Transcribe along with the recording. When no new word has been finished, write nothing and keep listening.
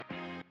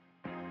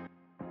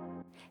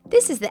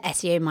This is the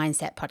SEO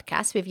Mindset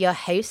Podcast with your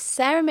hosts,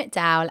 Sarah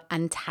McDowell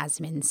and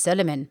Tasmin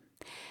Suleiman.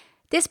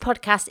 This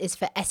podcast is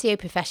for SEO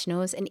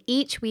professionals, and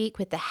each week,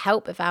 with the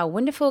help of our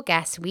wonderful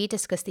guests, we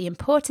discuss the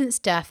important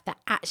stuff that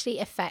actually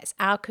affects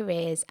our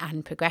careers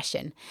and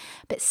progression,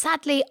 but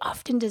sadly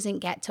often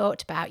doesn't get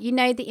talked about. You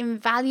know, the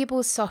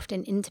invaluable soft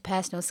and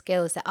interpersonal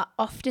skills that are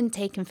often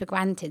taken for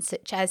granted,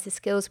 such as the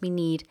skills we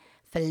need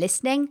for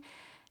listening,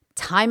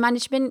 time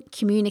management,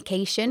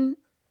 communication,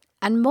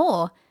 and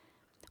more.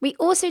 We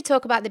also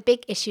talk about the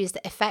big issues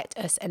that affect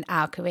us and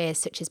our careers,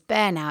 such as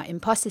burnout,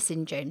 imposter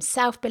syndrome,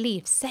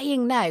 self-belief,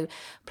 saying no,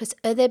 plus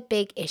other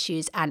big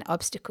issues and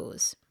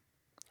obstacles.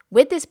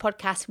 With this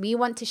podcast, we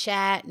want to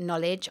share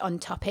knowledge on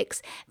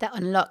topics that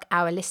unlock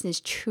our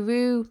listeners'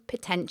 true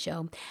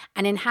potential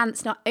and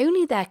enhance not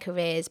only their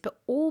careers,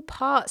 but all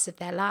parts of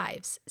their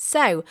lives.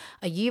 So,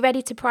 are you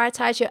ready to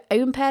prioritize your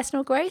own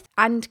personal growth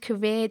and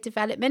career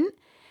development?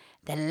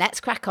 Then let's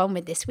crack on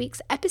with this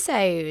week's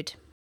episode.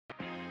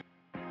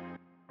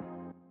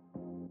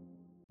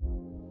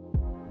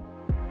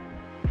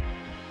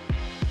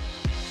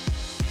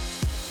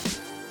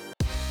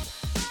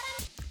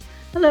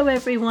 Hello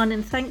everyone,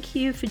 and thank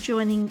you for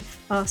joining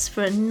us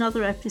for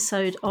another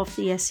episode of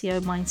the SEO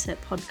Mindset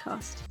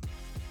Podcast.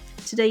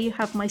 Today you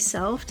have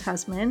myself,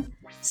 Tasmin.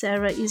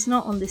 Sarah is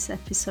not on this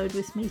episode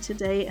with me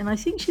today, and I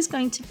think she's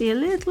going to be a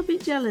little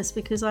bit jealous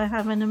because I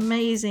have an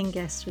amazing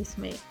guest with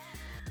me.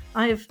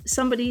 I have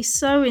somebody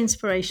so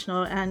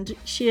inspirational, and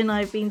she and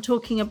I have been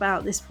talking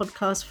about this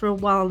podcast for a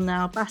while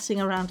now, batting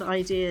around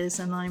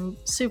ideas, and I'm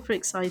super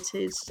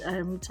excited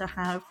to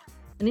have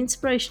an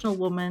inspirational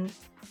woman,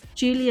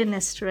 Julia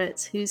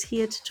Nesterets, who's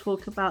here to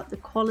talk about the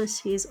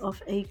qualities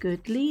of a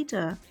good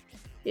leader.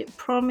 It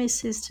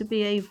promises to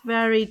be a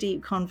very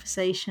deep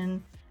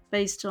conversation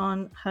based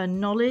on her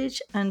knowledge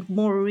and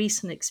more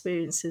recent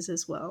experiences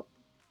as well.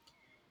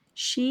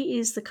 She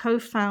is the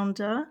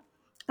co-founder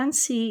and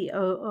CEO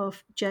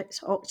of Jet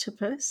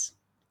Octopus.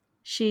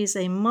 She is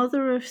a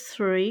mother of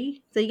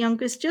three, the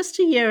youngest just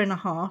a year and a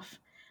half,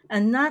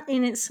 and that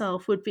in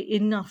itself would be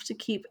enough to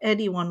keep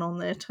anyone on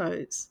their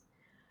toes.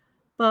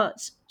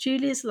 But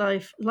Julia's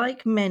life,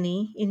 like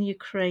many in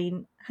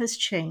Ukraine, has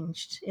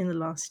changed in the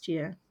last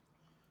year.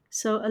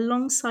 So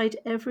alongside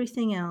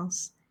everything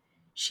else,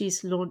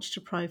 she's launched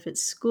a private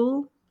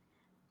school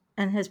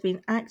and has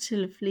been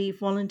actively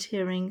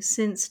volunteering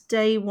since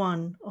day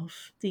one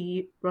of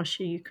the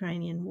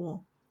Russia-Ukrainian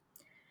war.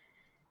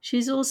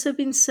 She's also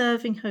been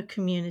serving her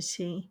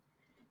community.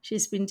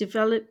 She's been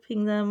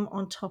developing them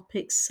on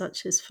topics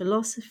such as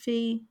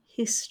philosophy,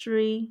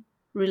 history,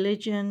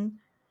 religion,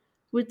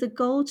 with the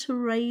goal to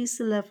raise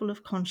the level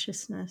of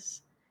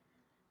consciousness.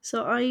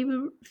 So I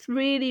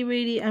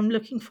really am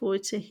looking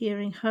forward to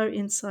hearing her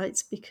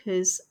insights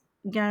because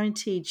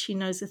guaranteed she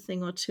knows a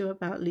thing or two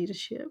about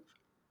leadership.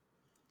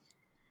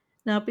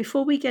 Now,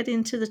 before we get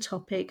into the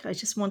topic, I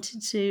just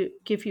wanted to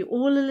give you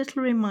all a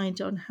little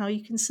reminder on how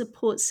you can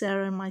support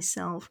Sarah and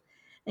myself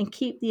and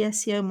keep the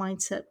SEO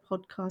Mindset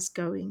podcast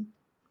going.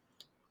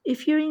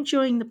 If you're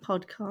enjoying the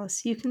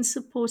podcast, you can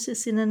support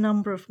us in a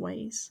number of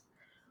ways.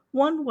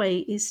 One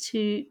way is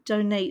to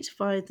donate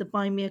via the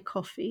Buy Me a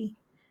Coffee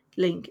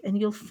link, and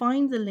you'll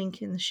find the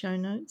link in the show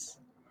notes.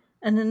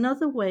 And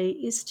another way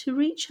is to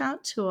reach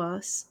out to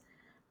us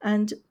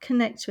and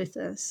connect with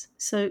us.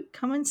 So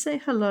come and say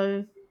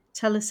hello,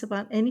 tell us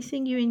about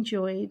anything you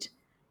enjoyed,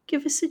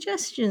 give us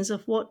suggestions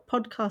of what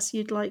podcasts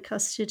you'd like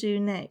us to do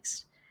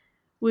next.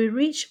 We're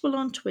reachable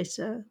on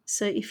Twitter,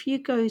 so if you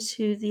go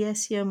to the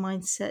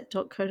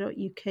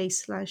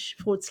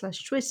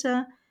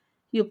seomindset.co.uk//Twitter,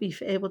 you'll be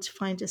able to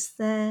find us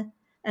there.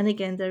 And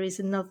again, there is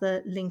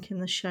another link in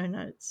the show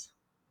notes.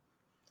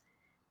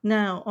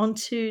 Now, on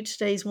to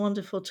today's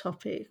wonderful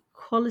topic,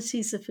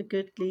 qualities of a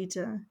good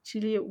leader.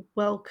 Julia,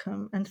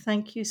 welcome, and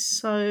thank you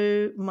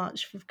so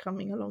much for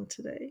coming along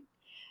today.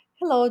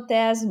 Hello,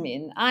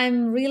 Tasmin.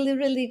 I'm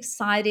really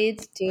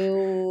excited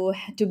to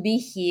be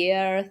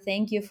here.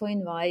 Thank you for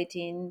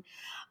inviting.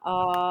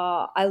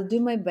 I'll do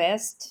my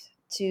best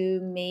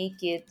to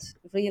make it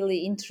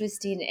really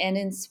interesting and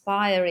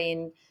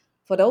inspiring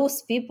for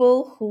those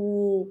people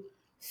who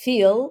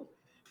feel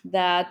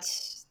that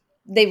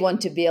they want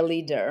to be a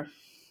leader.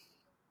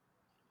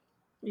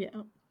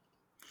 Yeah.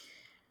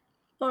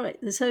 All right.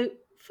 So,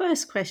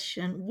 first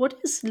question,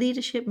 what does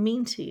leadership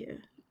mean to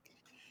you?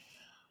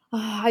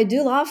 I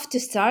do love to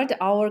start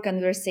our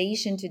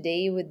conversation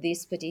today with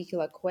this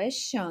particular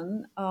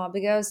question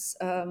because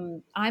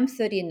I'm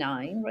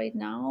 39 right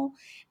now,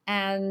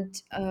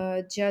 and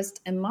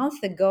just a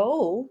month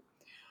ago,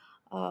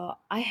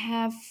 I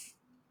have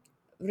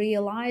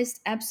realized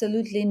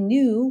absolutely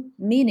new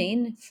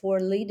meaning for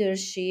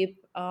leadership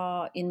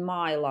in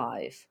my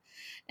life.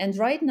 And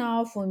right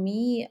now, for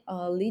me,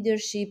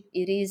 leadership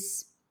it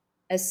is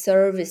a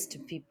service to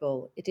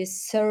people. It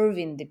is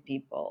serving the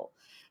people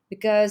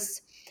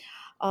because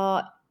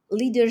uh,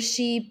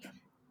 leadership,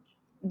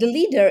 the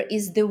leader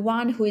is the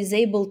one who is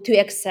able to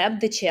accept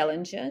the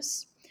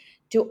challenges,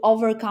 to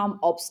overcome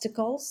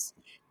obstacles,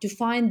 to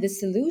find the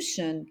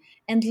solution,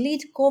 and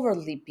lead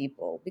cowardly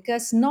people,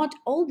 because not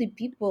all the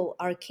people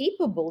are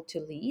capable to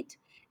lead,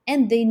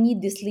 and they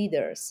need these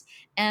leaders.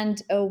 And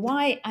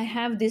why I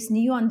have this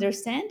new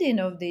understanding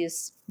of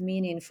this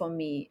meaning for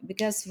me,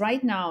 because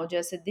right now,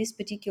 just at this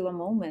particular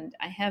moment,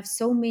 I have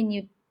so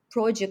many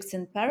projects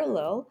in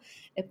parallel,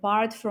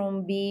 apart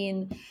from being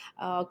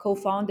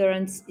co-founder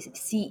and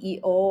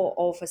CEO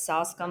of a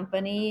SaaS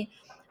company,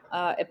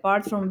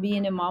 apart from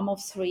being a mom of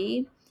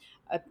three,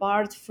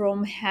 apart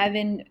from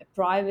having a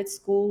private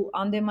school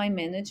under my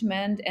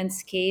management and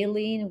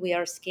scaling. We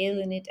are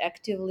scaling it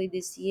actively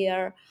this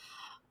year.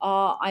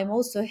 I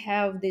also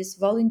have these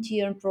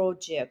volunteer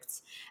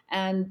projects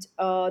and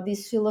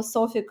these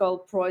philosophical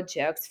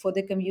projects for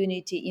the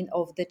community in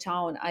of the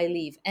town I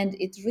live, and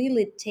it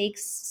really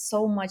takes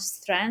so much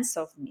strength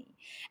of me.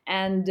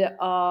 And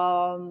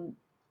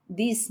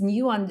this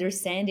new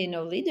understanding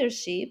of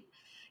leadership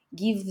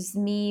gives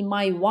me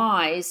my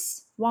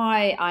whys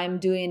why I'm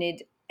doing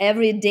it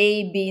every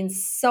day, being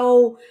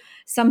so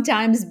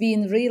sometimes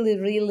being really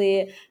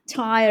really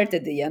tired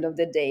at the end of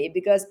the day,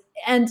 because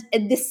and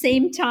at the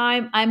same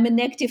time I'm an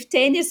active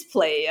tennis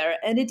player,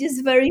 and it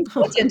is very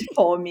important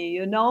for me,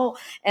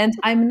 and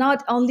I'm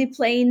not only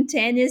playing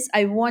tennis,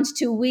 I want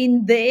to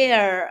win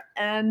there.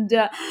 And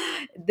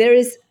there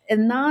is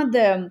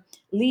another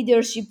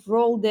leadership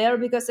role there,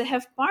 because I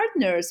have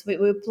partners.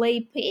 We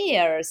play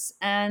pairs.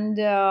 And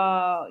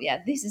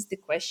yeah, this is the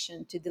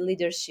question to the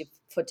leadership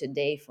for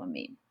today for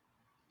me.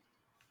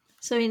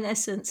 So, in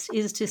essence,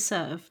 is to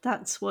serve.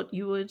 That's what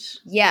you would,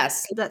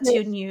 Yes, that's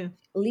your new.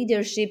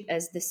 leadership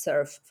as the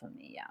serf for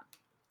me.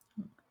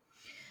 Yeah.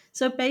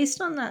 So, based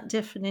on that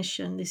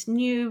definition, this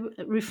new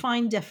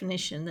refined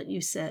definition that you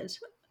said,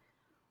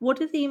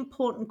 what are the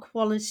important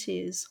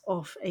qualities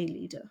of a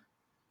leader?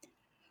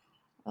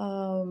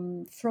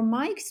 From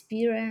my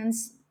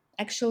experience,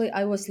 actually,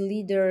 I was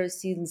leader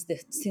since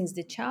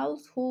the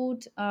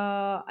childhood.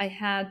 I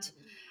had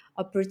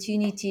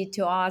opportunity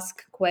to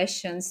ask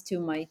questions to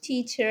my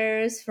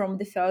teachers from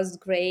the first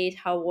grade.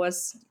 How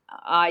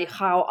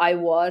I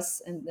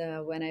was, and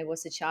when I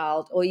was a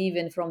child, or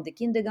even from the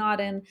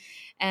kindergarten,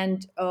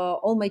 and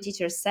all my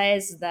teachers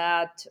says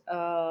that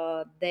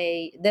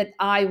that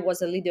I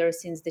was a leader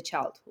since the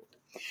childhood.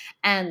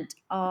 And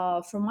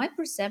from my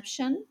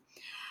perception,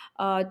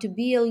 to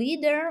be a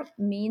leader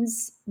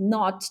means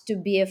not to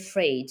be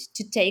afraid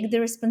to take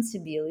the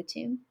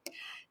responsibility,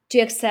 to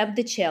accept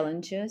the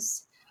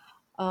challenges,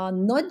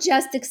 not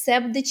just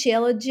accept the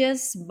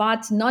challenges,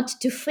 but not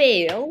to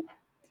fail,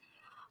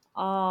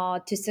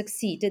 to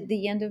succeed at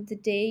the end of the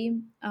day,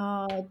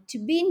 to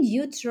be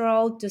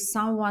neutral to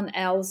someone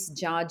else's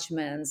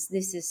judgments.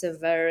 This is a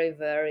very,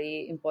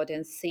 very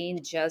important thing,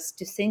 just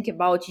to think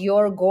about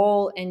your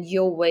goal and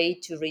your way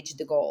to reach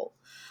the goal.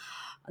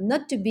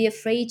 Not to be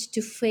afraid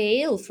to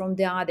fail, from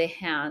the other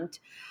hand,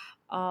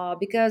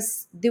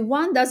 because the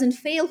one doesn't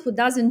fail who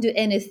doesn't do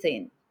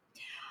anything.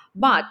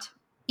 But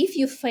if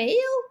you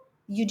fail,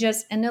 you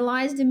just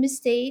analyze the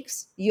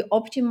mistakes, you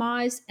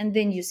optimize, and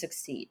then you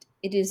succeed.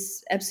 It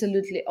is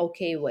absolutely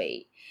okay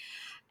way.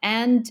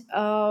 And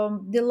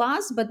the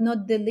last but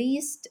not the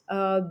least,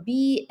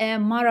 be a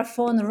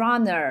marathon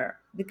runner,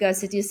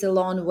 because it is a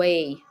long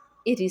way.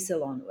 It is a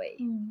long way.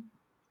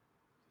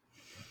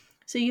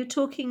 So, you're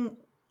talking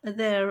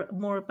there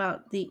more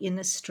about the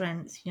inner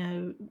strength,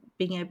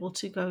 being able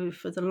to go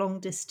for the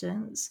long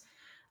distance,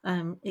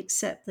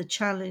 accept the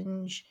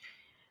challenge,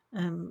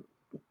 um,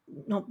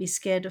 not be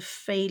scared of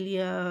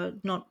failure,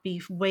 not be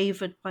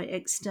wavered by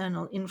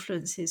external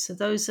influences. So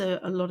those are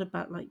a lot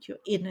about like your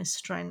inner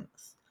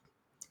strength.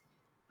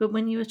 But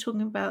when you were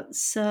talking about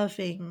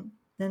serving,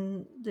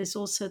 then there's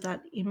also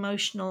that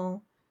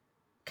emotional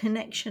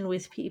connection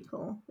with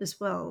people as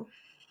well.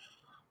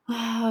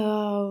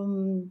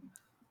 Um,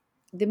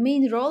 the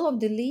main role of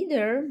the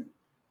leader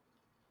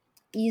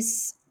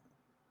is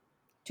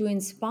to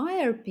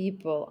inspire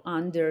people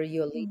under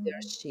your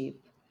leadership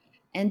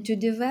and to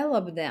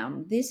develop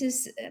them. This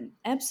is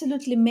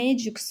absolutely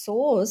magic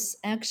source,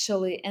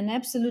 actually, an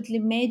absolutely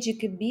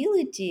magic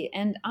ability,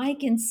 and I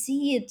can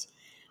see it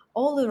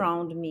all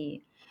around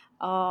me,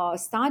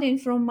 starting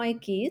from my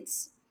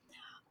kids,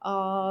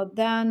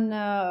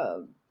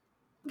 then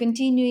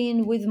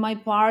continuing with my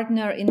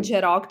partner in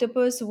Jet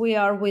Octopus. We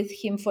are with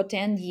him for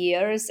 10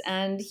 years,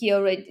 and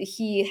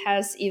he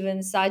has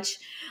even such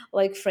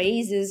like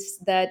phrases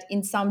that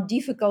in some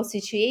difficult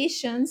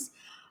situations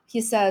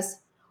he says,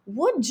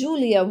 what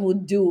Julia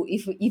would do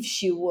if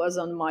she was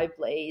on my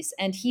place,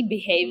 and he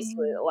behaves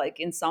like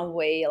in some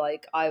way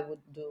like I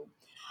would do.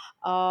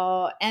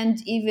 And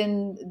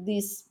even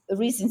this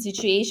recent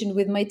situation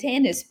with my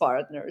tennis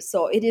partner.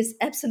 So it is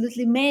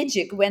absolutely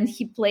magic when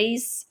he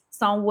plays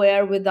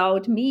somewhere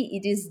without me.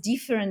 It is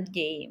different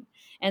game,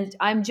 and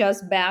I'm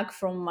just back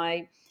from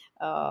my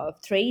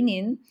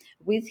training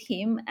with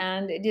him,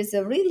 and it is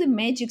a really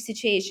magic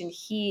situation.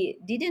 He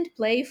didn't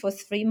play for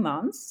 3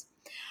 months.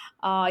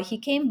 He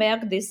came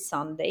back this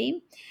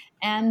Sunday,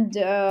 and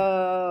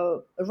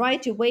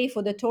right away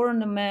for the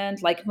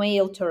tournament, like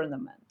male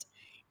tournament,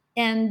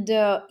 and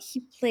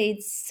he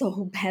played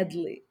so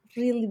badly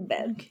really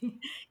bad. Okay.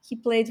 He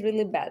played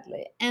really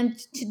badly. And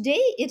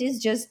today it is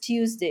just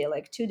Tuesday,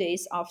 like 2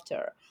 days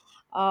after.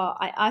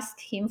 I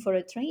asked him for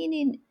a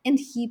training and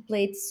he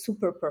played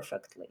super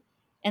perfectly.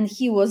 And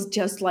he was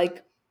just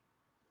like,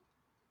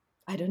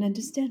 I don't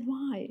understand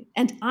why.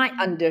 And I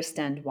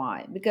understand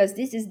why, because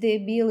this is the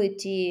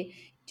ability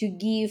to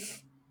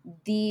give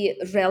the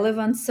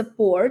relevant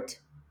support,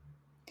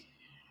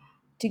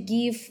 to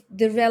give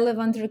the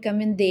relevant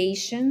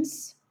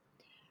recommendations,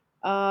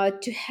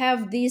 to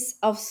have this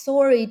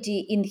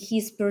authority in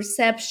his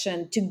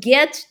perception, to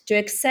get to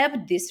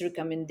accept these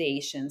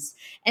recommendations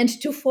and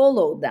to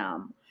follow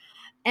them.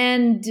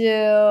 And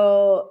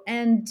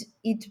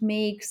it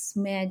makes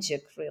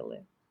magic,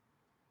 really.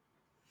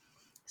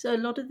 So a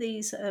lot of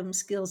these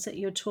skills that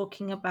you're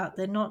talking about,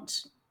 they're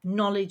not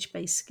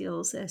knowledge-based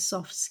skills; they're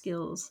soft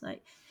skills,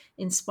 like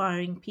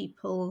inspiring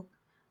people,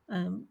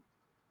 um,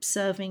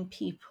 serving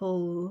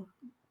people,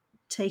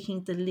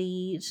 taking the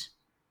lead,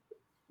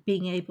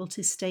 being able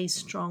to stay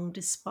strong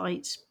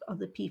despite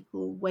other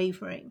people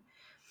wavering.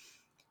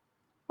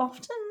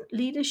 Often,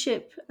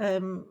 leadership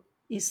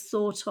is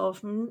thought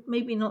of,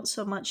 maybe not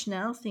so much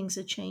now, things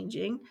are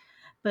changing,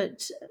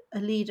 but a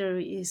leader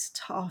is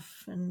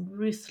tough and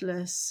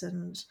ruthless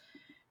and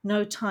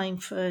no time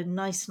for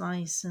nice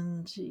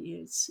and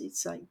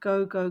it's like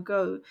go go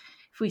go.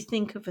 If we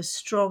think of a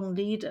strong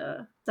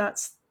leader,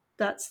 that's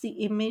the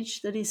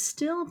image that is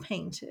still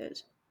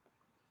painted.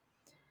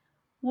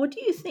 What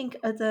do you think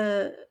are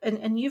the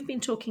and you've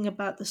been talking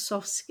about the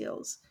soft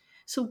skills.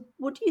 So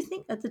what do you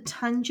think are the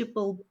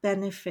tangible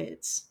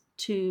benefits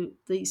to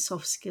these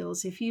soft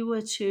skills if you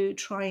were to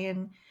try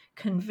and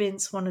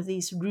convince one of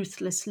these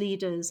ruthless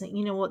leaders that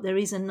you know what there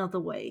is another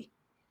way?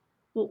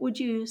 What would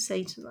you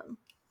say to them?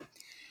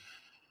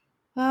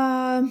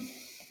 Um,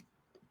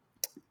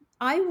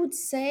 I would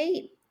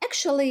say,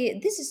 actually,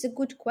 this is a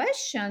good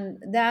question.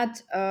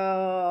 That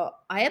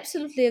I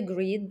absolutely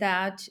agree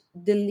that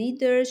the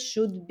leader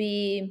should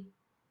be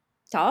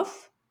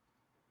tough,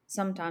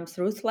 sometimes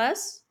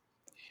ruthless,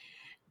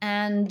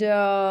 and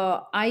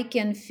I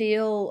can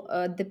feel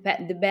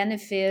the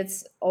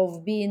benefits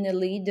of being a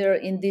leader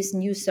in these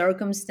new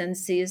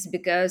circumstances,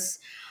 because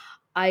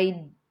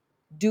I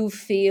do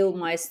feel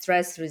my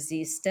stress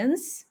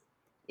resistance.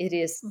 It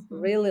is Hmm.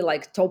 really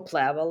like top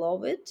level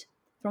of it,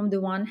 from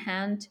the one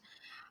hand.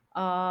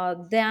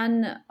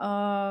 Then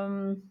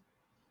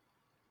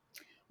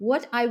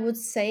what I would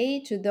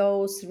say to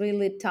those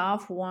really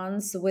tough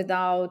ones,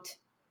 without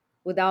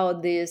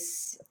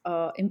these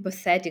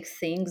empathetic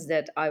things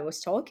that I was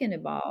talking Yeah.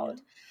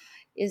 about,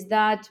 is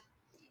that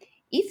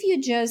if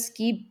you just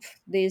keep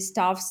this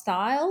tough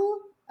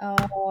style,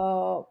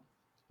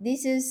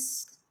 this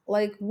is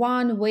like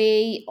one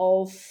way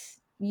of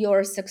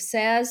your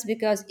success,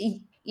 because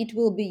it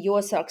will be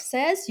your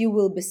success. You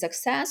will be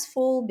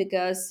successful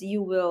because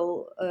you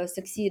will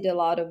succeed a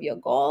lot of your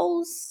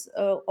goals,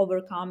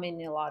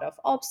 overcoming a lot of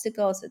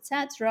obstacles,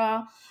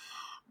 etc.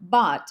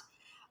 But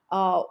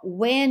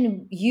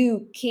when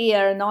you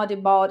care not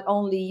about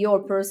only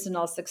your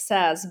personal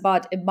success,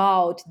 but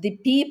about the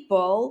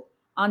people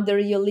under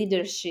your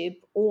leadership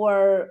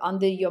or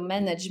under your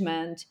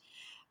management,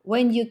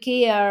 when you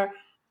care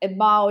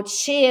about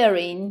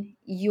sharing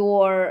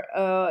your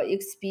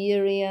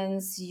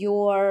experience,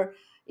 your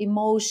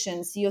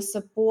emotions, your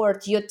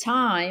support, your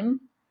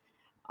time,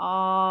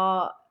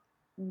 uh,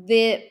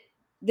 the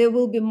there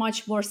will be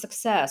much more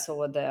success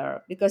over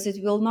there, because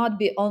it will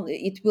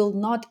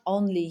not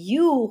only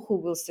you who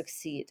will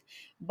succeed,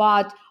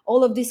 but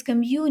all of this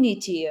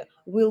community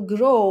will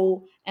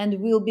grow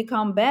and will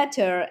become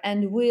better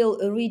and will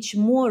reach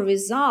more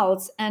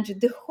results, and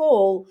the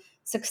whole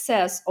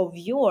success of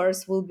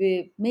yours will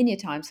be many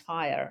times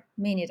higher.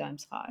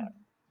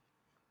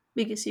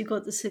 Because you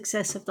got the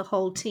success of the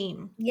whole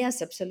team.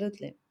 Yes,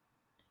 absolutely.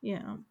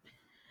 Yeah.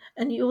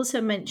 And you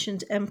also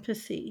mentioned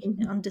empathy,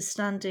 Mhm.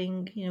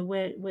 understanding,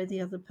 where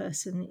the other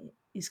person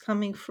is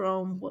coming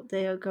from, what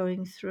they are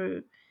going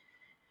through.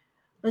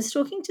 I was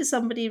talking to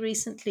somebody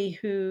recently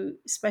who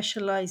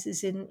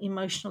specializes in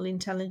emotional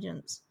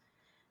intelligence,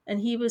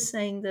 and he was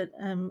saying that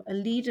a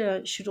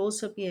leader should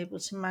also be able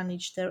to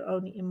manage their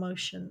own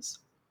emotions,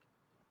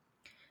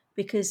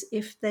 because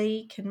if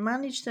they can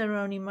manage their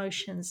own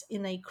emotions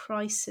in a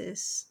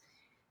crisis,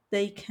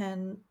 they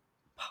can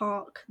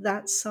park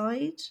that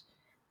side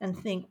and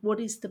think what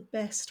is the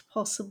best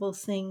possible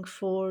thing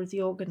for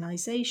the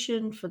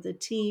organization, for the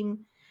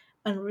team,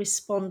 and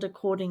respond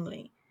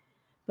accordingly.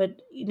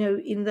 But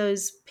in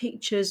those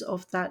pictures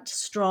of that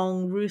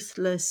strong,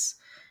 ruthless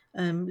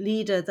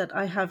leader that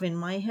I have in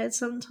my head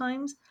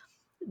sometimes,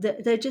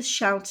 they're just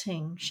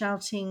shouting,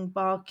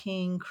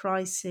 barking,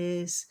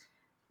 crisis,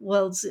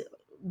 world's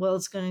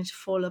world's going to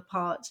fall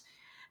apart.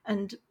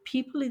 And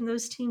people in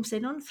those teams, they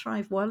don't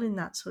thrive well in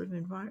that sort of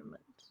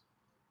environment.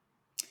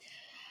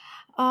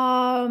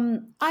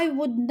 I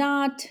would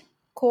not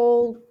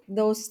call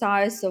those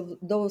types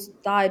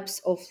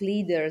of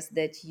leaders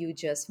that you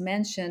just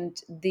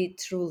mentioned the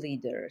true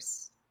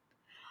leaders.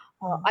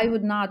 I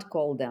would not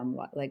call them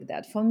like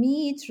that. For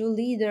me, true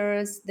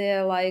leaders,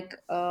 they're like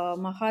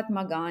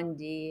Mahatma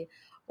Gandhi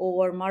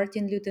or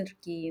Martin Luther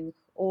King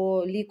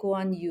or Lee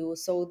Kuan Yew.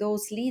 So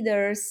those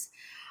leaders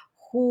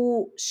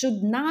who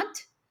should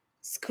not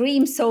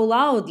scream so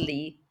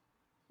loudly,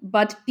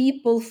 but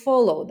people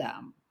follow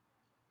them.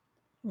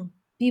 Mm.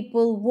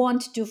 People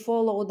want to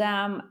follow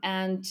them,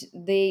 and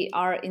they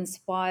are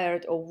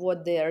inspired of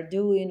what they are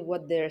doing,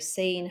 what they're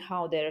saying,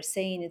 how they're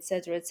saying,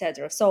 etc.,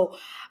 etc. So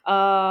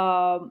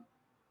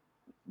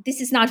this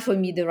is not for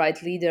me the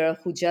right leader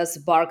who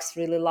just barks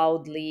really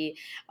loudly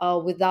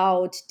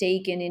without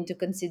taking into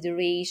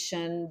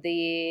consideration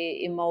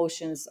the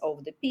emotions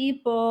of the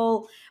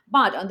people.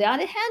 But on the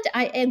other hand,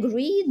 I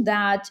agree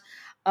that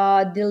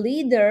the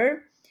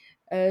leader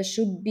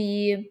should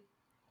be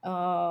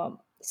uh,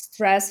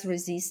 stress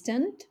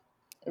resistant,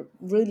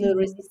 really Mm.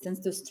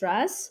 resistant to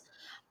stress.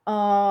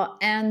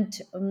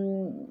 And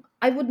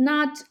I would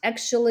not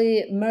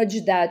actually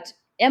merge that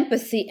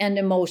empathy and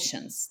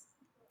emotions.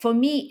 For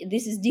me,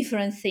 this is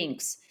different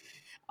things.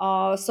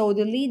 So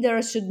the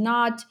leader should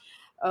not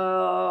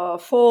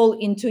fall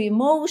into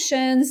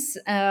emotions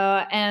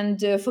and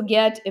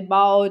forget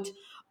about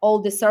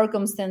all the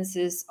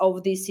circumstances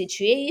of this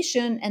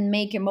situation and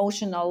make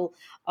emotional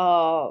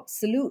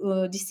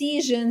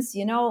decisions.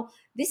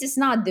 This is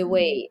not the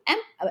way.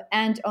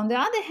 And on the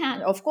other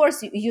hand, of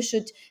course, you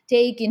should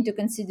take into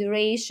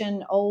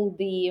consideration all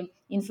the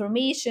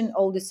information,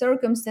 all the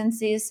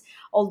circumstances,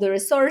 all the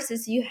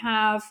resources you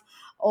have,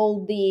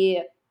 all the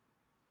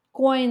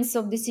coins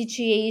of the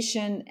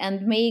situation,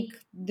 and make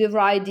the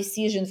right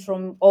decision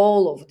from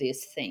all of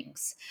these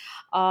things.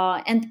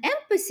 And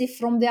empathy,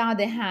 from the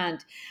other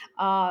hand,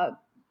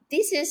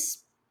 this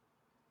is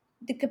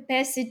the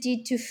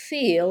capacity to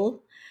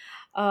feel,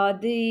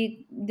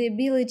 the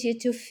ability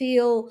to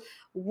feel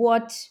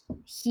what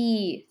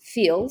he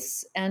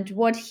feels and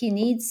what he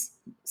needs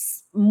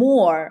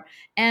more.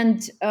 And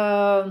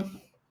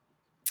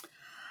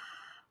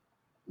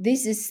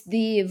this is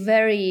the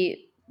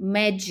very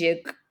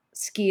magic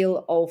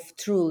skill of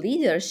true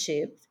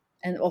leadership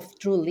and of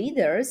true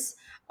leaders,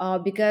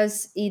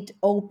 because it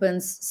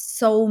opens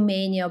so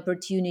many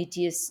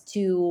opportunities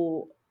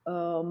to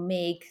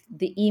make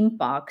the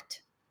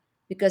impact.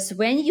 Because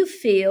when you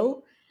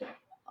feel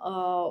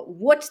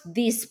what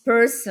this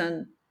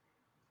person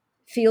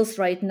feels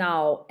right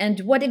now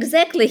and what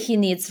exactly he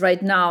needs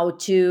right now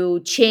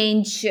to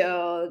change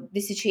the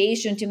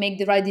situation, to make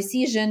the right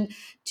decision,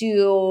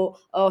 to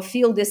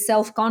feel the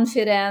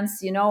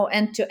self-confidence,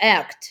 and to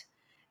act.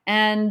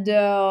 And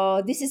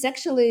this is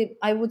actually,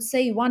 I would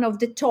say, one of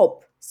the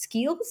top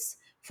skills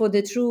for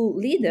the true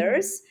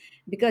leaders,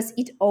 because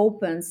it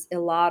opens a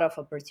lot of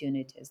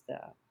opportunities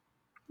there.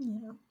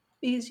 Yeah,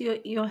 because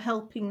you're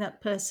helping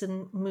that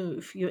person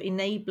move. You're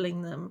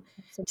enabling them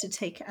to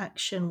take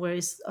action,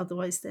 whereas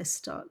otherwise they're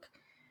stuck.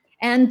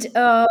 and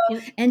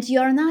You and you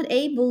are not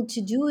able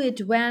to do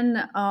it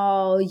when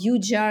you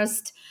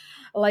just,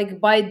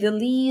 like, by the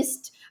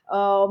least,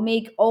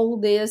 make all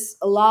this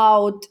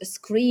loud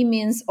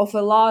screamings of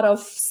a lot of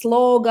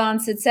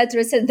slogans,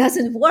 etc. It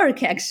doesn't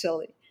work.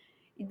 Actually,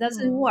 it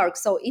doesn't mm, work.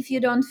 So if you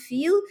don't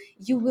feel,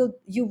 you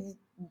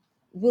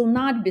will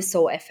not be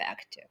so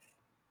effective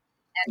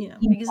yeah,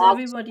 and because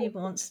everybody impactful.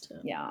 wants to.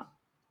 Yeah.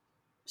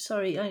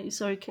 Sorry, And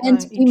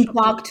I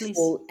interrupted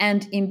you.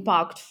 Please,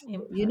 impactful. You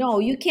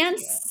impactful. can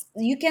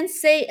Yeah. you can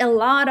say a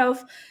lot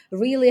of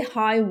really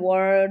high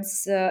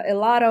words, a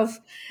lot of,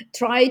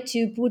 try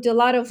to put a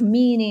lot of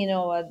meaning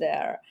over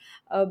there,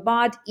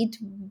 but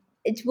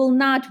it will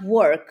not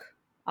work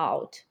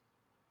out.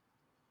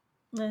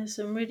 There's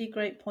some really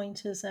great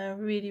pointers there.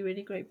 Really,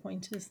 really great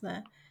pointers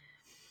there.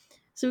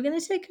 So we're going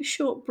to take a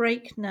short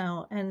break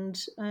now, and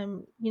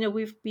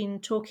we've been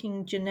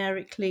talking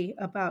generically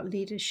about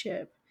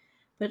leadership,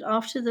 but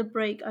after the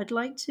break, I'd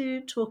like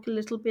to talk a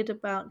little bit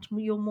about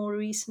your more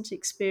recent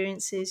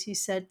experiences. You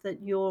said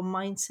that your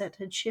mindset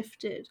had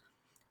shifted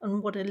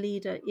on what a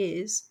leader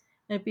is.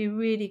 And it'd be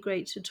really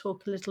great to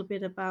talk a little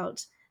bit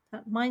about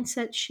that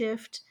mindset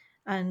shift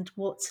and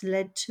what's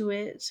led to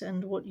it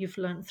and what you've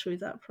learned through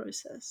that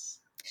process.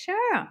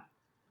 Sure,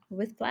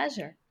 with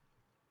pleasure.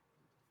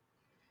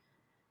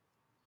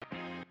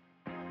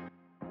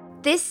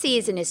 This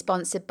season is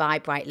sponsored by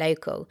Bright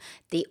Local,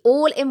 the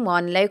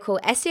all-in-one local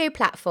SEO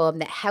platform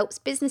that helps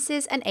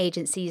businesses and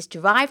agencies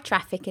drive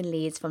traffic and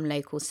leads from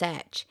local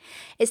search.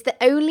 It's the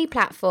only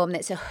platform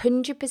that's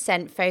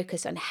 100%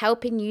 focused on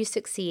helping you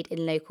succeed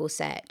in local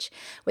search,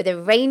 with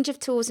a range of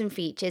tools and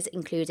features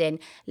including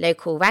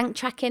local rank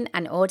tracking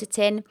and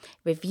auditing,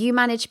 review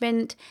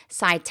management,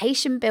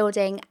 citation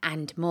building,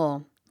 and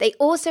more. They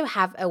also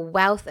have a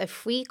wealth of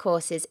free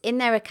courses in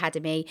their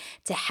academy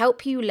to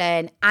help you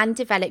learn and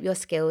develop your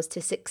skills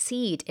to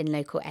succeed in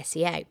local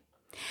SEO.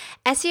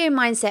 SEO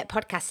Mindset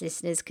podcast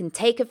listeners can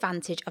take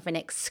advantage of an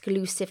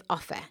exclusive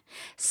offer.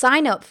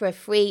 Sign up for a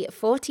free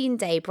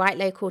 14-day Bright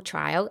Local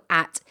trial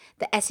at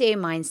the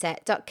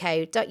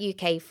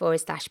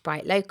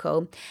SEOmindset.co.uk/Bright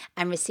Local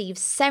and receive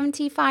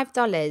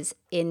 $75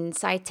 in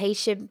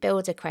citation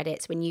builder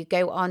credits when you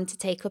go on to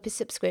take up a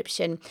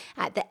subscription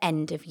at the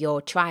end of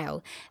your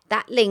trial.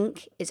 That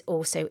link is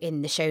also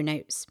in the show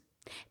notes.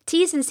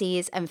 T's and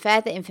C's and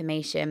further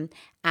information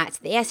at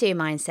the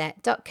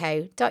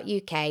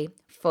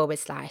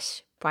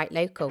SEOmindset.co.uk/Bright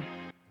Local.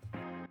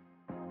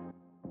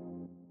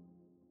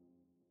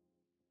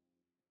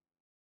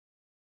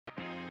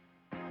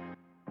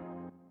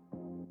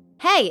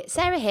 Hey,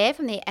 Sarah here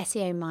from the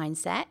SEO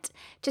Mindset.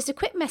 Just a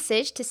quick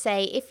message to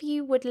say if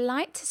you would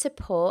like to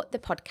support the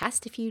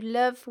podcast, if you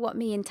love what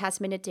me and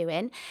Tasmin are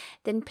doing,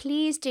 then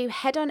please do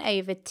head on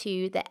over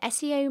to the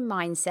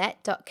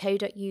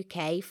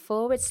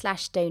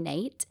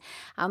SEOmindset.co.uk/donate.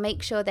 I'll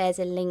make sure there's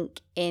a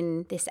link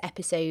in this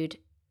episode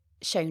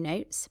show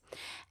notes.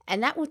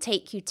 And that will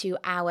take you to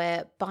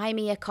our Buy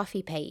Me a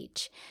Coffee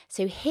page.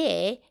 So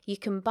here you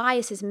can buy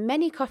us as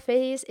many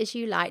coffees as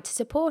you like to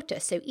support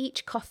us. So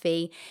each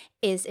coffee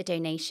is a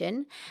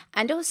donation.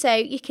 And also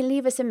you can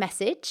leave us a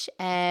message.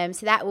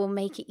 So that will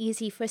make it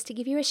easy for us to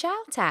give you a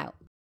shout out.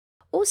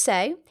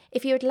 Also,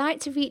 if you would like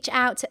to reach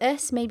out to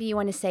us, maybe you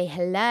want to say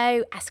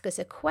hello, ask us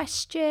a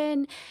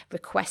question,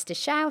 request a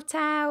shout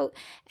out,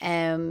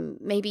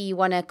 maybe you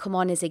want to come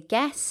on as a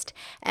guest,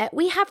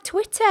 we have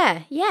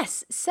Twitter.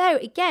 Yes. So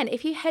again,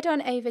 if you head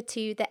on over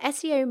to the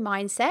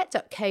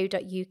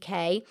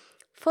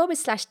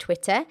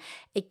SEOmindset.co.uk/Twitter.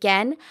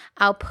 Again,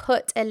 I'll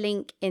put a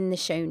link in the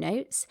show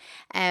notes.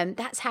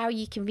 That's how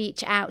you can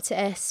reach out to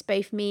us,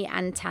 both me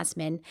and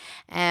Tasmin.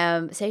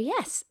 So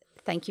yes,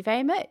 thank you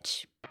very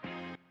much.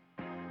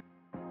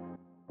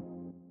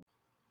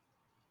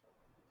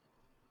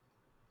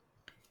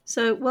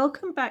 So,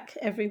 welcome back,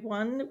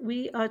 everyone.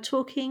 We are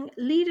talking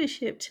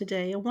leadership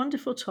today, a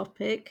wonderful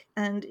topic,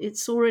 and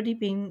it's already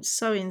been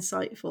so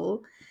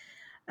insightful.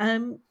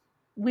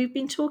 We've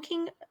been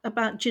talking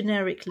about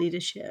generic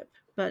leadership,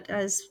 but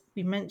as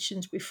we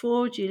mentioned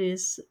before,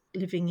 Julia's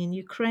living in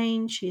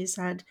Ukraine. She's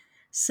had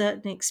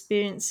certain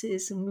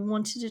experiences, and we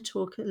wanted to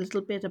talk a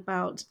little bit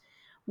about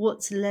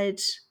what's led,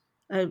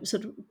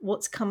 sort of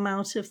what's come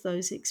out of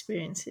those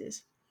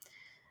experiences.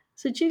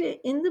 So, Julia,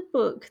 in the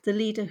book, The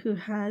Leader Who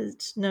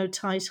Had No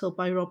Title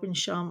by Robin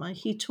Sharma,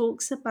 he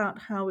talks about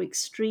how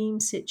extreme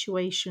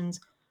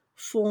situations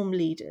form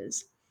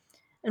leaders.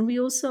 And we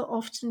also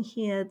often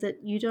hear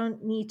that you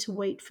don't need to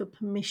wait for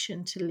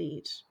permission to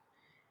lead.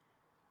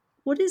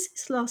 What has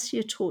this last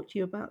year taught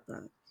you about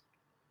that?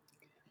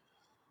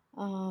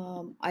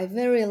 I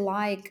very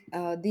like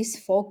this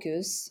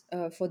focus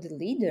for the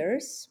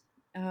leaders.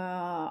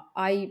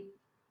 I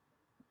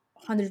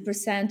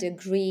 100%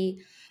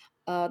 agree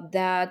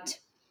that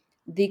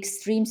the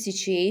extreme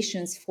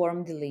situations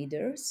form the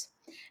leaders,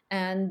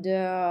 and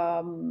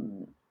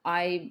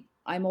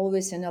I'm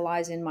always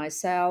analyzing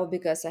myself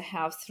because I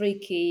have three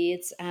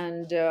kids,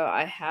 and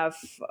I have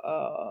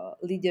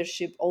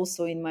leadership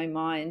also in my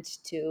mind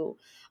to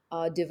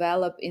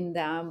develop in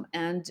them.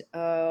 And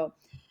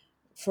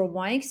from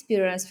my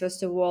experience,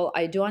 first of all,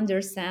 I do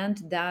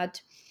understand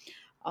that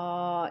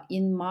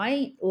in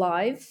my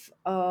life,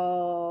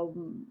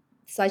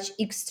 such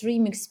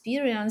extreme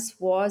experience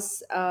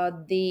was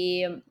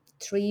the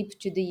trip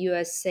to the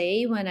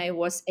USA when I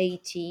was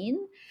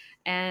 18.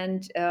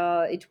 And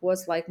it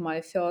was like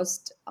my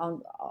first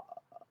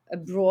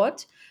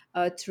abroad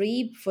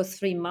trip for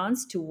 3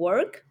 months to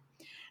work.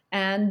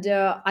 And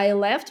I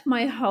left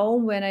my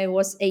home when I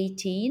was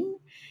 18.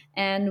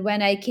 And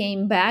when I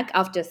came back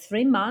after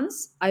 3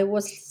 months, I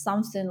was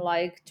something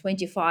like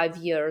 25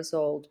 years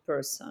old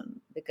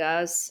person,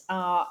 because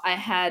I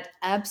had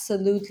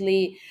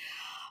absolutely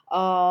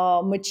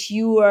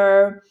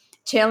mature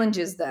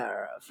challenges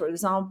there. For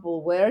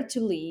example, where to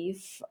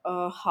live,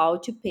 how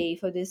to pay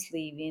for this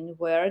living,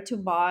 where to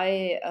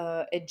buy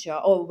a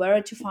job, or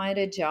where to find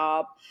a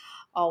job,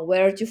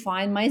 where to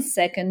find my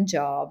second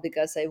job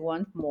because I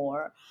want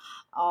more.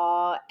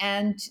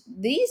 And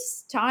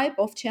these type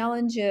of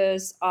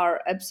challenges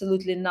are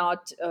absolutely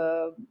not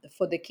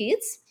for the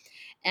kids.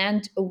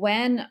 And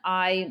when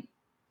I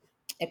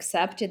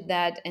accepted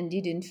that and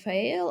didn't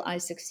fail, I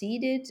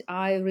succeeded,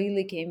 I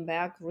really came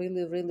back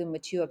really, really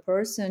mature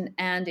person,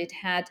 and it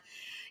had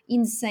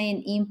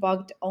insane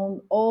impact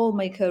on all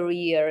my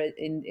career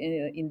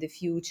in the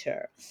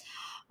future.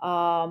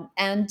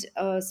 And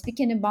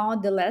speaking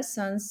about the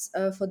lessons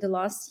for the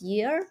last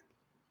year,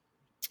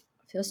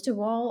 first of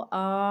all,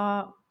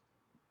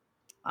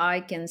 I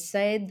can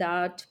say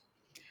that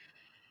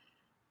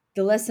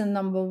the lesson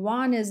number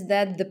one is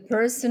that the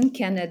person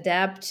can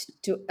adapt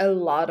to a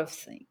lot of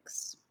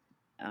things.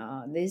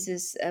 This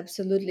is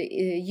absolutely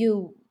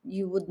you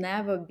would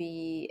never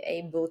be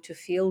able to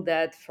feel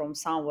that from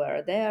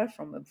somewhere there,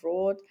 from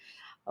abroad,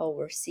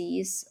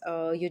 overseas.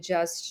 You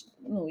just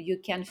you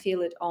can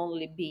feel it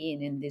only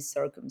being in these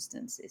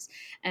circumstances.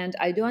 And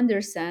I do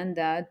understand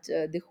that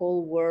the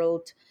whole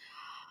world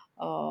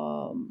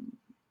um,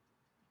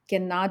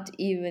 cannot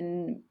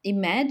even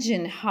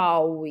imagine how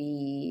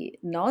we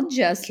not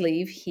just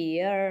live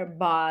here,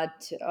 but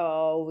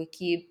we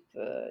keep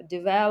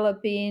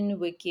developing,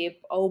 we keep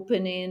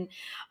opening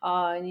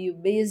new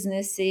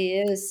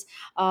businesses,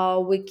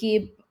 we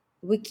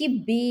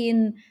keep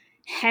being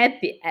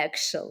happy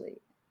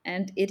actually.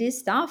 And it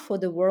is tough for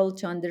the world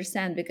to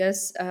understand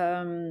because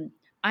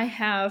I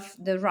have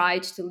the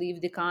right to leave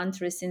the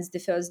country since the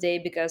first day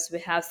because we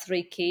have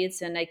three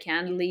kids and I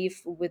can live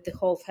with the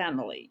whole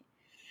family.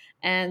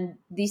 And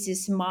this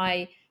is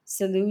my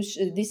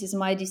solution. This is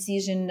my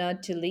decision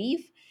not to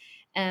leave,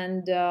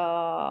 and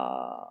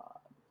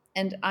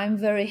I'm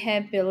very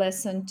happy.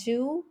 Lesson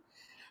two,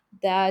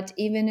 that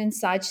even in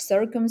such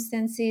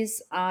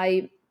circumstances,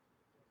 I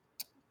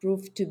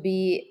proved to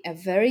be a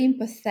very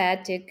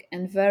empathetic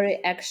and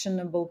very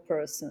actionable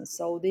person.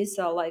 So these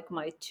are like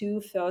my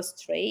two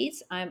first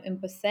traits. I'm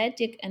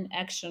empathetic and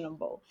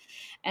actionable.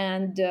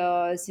 And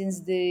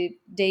since the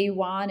day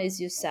one,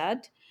 as you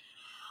said,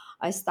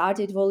 I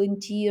started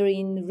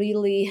volunteering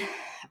really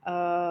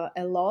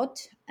a lot.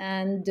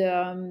 And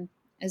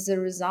as a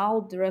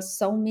result, there are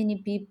so many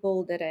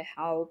people that I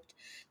helped.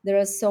 There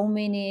are so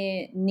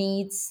many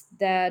needs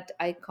that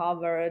I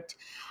covered.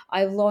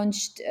 I've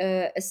launched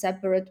a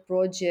separate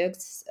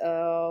project,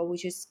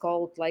 which is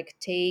called like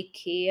Take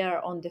Care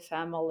on the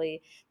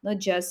Family, not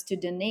just to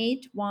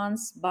donate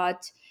once,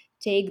 but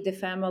take the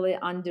family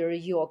under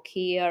your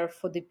care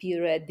for the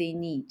period they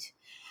need.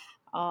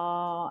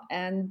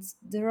 And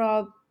there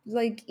are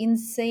like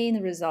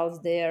insane results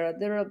there.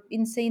 There are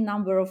insane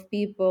number of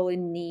people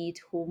in need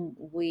whom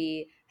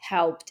we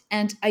helped,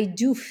 and I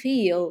do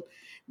feel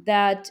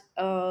that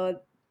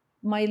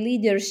my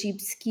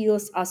leadership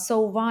skills are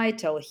so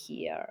vital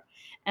here.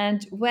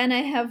 And when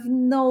I have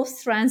no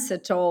strengths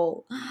at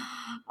all,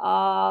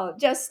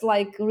 just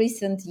like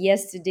recent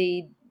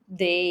yesterday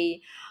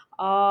day,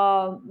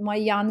 my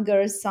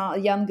youngest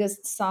son,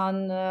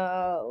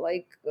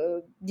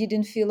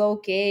 didn't feel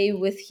okay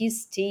with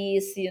his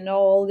teeth,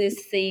 all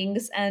these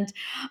things, and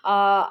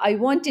I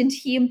wanted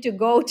him to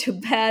go to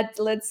bed,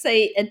 let's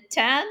say at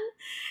 10,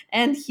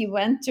 and he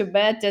went to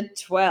bed at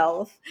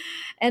 12,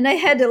 and I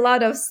had a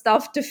lot of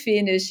stuff to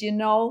finish,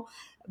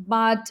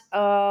 but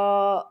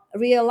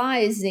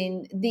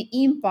realizing the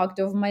impact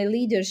of my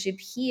leadership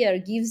here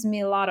gives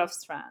me a lot of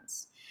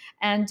strength.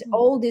 And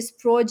all these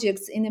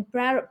projects in a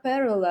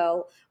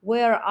parallel,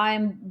 where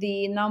I'm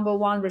the number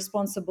one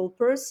responsible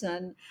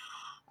person,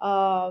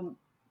 um,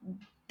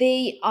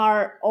 they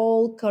are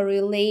all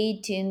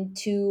correlating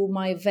to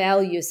my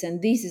values, and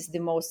this is the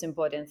most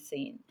important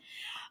thing.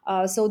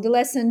 So the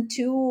lesson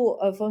two,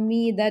 for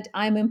me, that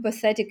I'm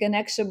empathetic and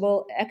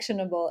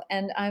actionable,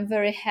 and I'm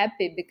very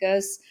happy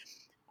because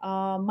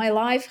my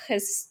life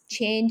has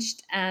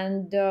changed,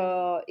 and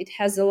it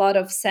has a lot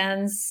of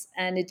sense,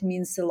 and it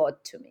means a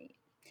lot to me.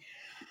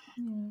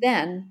 Yeah.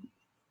 Then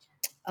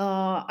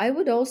I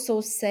would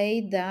also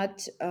say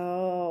that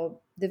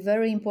the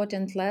very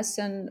important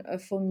lesson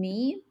for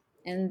me,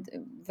 and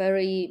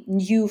very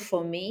new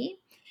for me,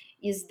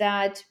 is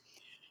that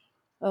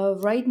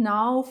right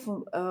now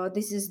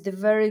this is the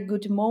very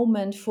good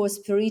moment for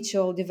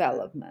spiritual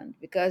development,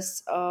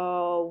 because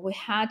we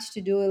had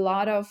to do a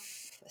lot of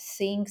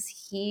things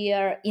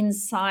here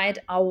inside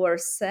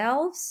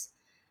ourselves,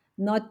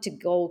 not to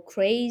go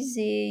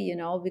crazy,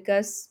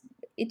 because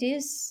it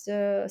is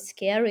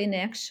scary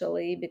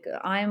actually. Because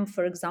I'm,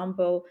 for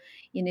example,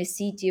 in a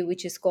city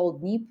which is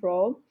called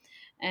Dnipro,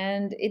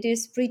 and it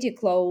is pretty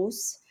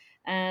close.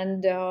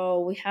 And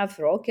we have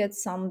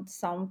rockets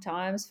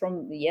sometimes.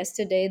 From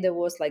yesterday there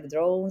was like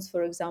drones,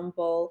 for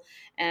example.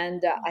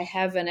 And I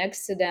have an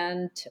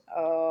accident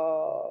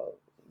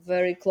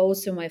very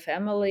close to my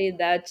family,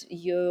 that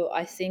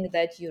I think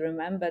that you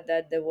remember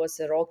that there was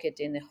a rocket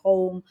in a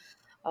home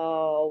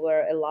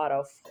where a lot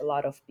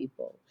of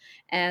people.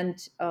 And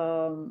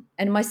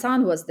my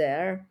son was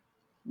there.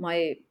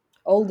 My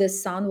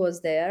oldest son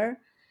was there,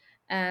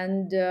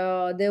 and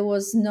there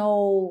was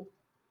no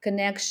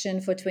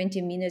connection for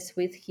 20 minutes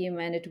with him,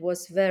 and it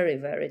was very,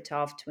 very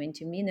tough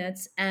 20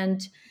 minutes.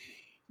 And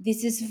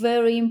this is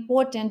very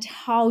important,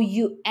 how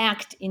you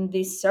act in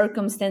these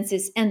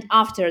circumstances and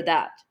after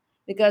that.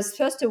 Because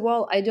first of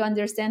all, I do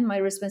understand my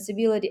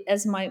responsibility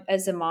as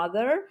a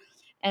mother,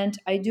 and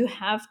I do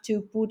have to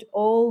put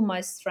all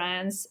my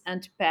strengths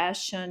and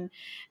passion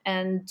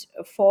and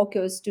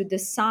focus to the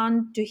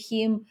son, to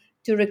him,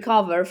 to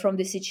recover from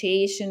the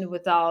situation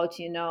without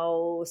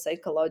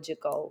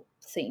psychological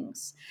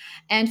things.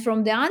 And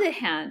from the other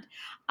hand,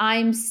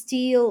 I'm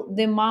still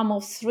the mom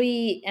of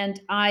three,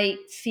 and I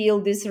feel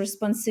this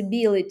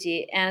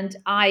responsibility, and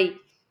I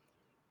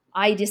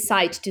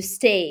decide to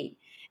stay.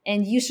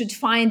 And you should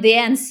find the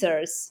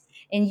answers,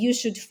 and you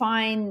should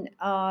find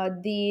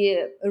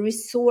the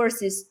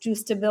resources to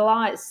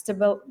stabilize,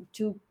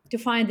 to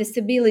find the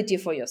stability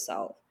for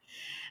yourself.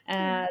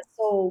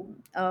 So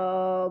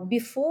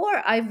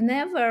before, I've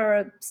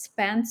never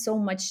spent so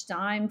much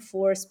time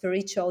for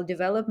spiritual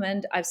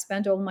development. I've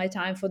spent all my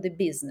time for the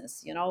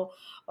business,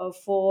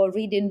 for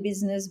reading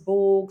business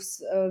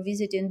books,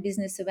 visiting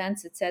business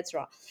events,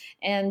 etc.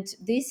 And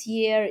this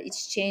year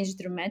it's changed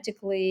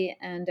dramatically,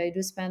 and I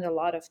do spend a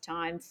lot of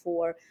time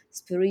for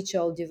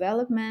spiritual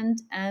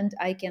development. And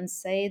I can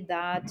say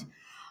that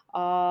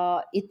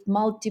it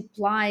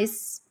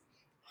multiplies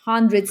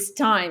hundreds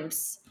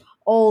times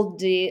all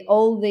the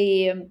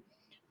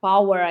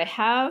power I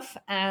have,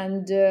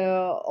 and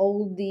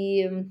all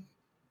the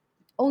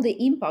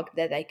impact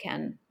that I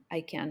can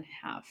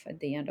have at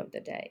the end of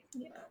the day.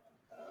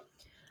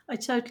 I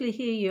totally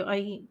hear you.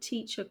 I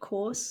teach a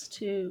course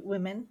to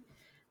women,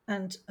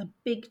 and a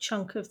big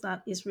chunk of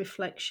that is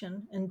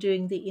reflection and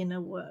doing the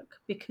inner work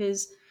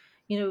because,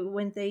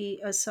 when they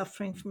are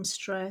suffering from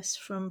stress,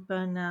 from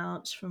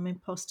burnout, from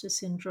imposter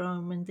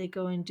syndrome, and they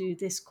go and do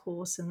this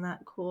course and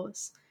that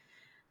course,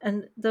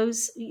 and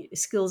those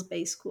skills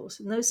based courses,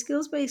 and those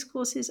skills based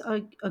courses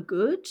are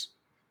good.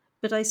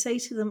 But I say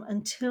to them,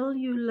 until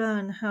you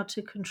learn how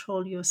to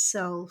control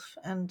yourself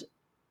and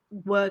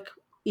work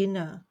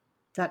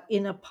that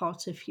inner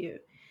part of you,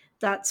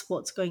 that's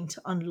what's going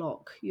to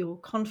unlock your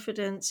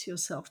confidence, your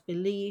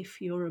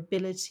self-belief, your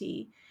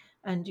ability,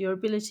 and your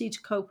ability to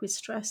cope with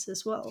stress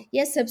as well,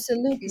 Yes, because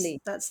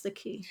absolutely. that's the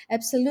key.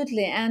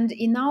 Absolutely. And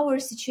in our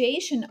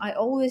situation, I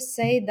always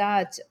say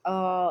that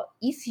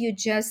if you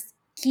just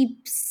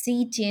keep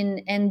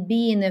sitting and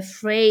being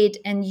afraid,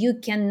 and you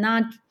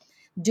cannot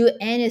do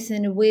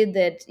anything with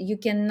it, you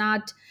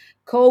cannot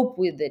cope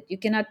with it, you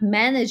cannot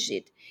manage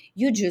it,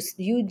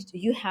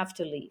 you have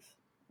to leave,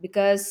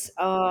 because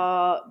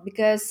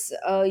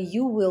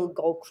you will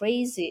go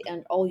crazy,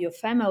 and all your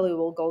family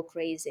will go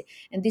crazy,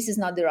 and this is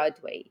not the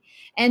right way.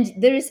 And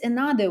there is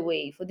another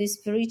way for this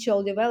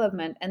spiritual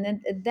development. And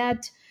then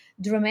that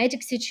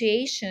dramatic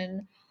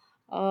situation,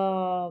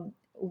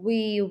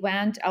 we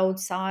went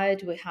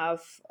outside. We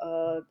have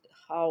a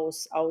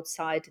house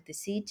outside the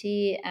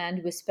city,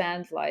 and we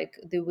spent like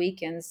the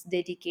weekends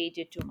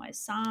dedicated to my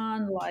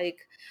son,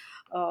 like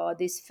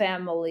this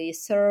family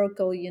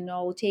circle,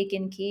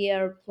 taking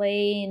care,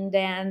 playing,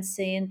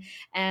 dancing,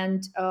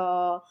 and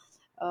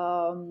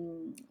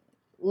um,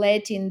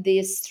 letting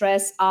this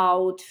stress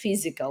out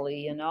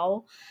physically.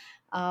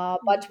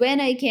 But when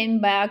I came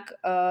back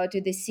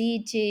to the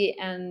city,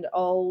 and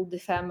all the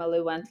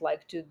family went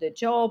like to the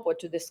job or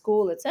to the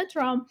school,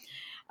 etc.,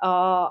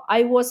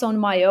 I was on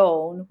my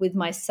own with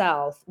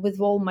myself, with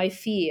all my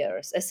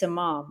fears as a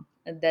mom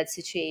at that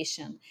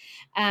situation.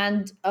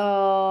 And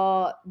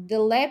the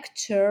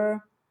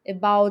lecture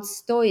about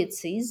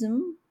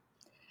Stoicism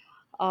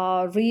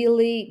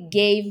really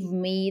gave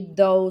me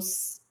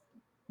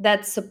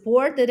that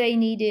support that I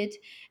needed,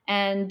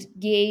 and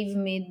gave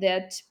me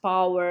that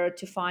power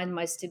to find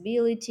my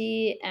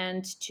stability,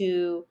 and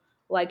to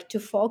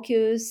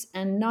focus,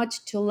 and not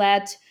to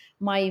let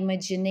my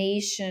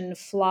imagination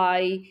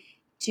fly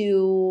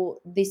to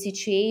the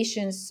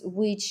situations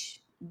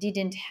which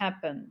didn't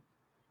happen,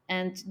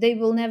 and they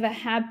will never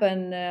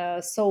happen.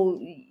 So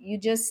you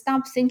just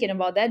stop thinking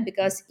about that,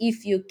 because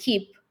if you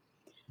keep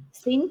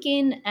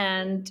thinking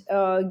and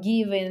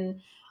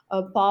giving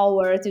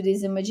power to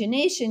this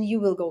imagination, you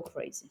will go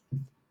crazy.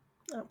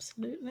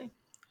 Absolutely.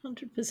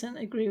 100%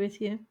 agree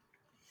with you.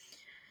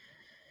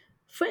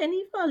 For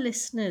any of our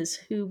listeners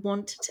who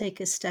want to take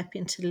a step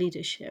into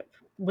leadership,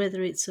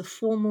 whether it's a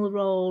formal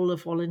role, a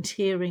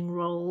volunteering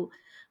role,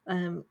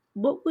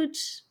 what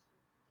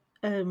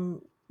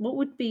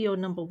would be your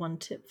number one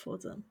tip for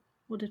them?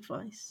 What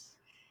advice?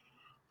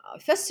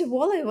 First of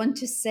all, I want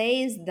to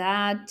say is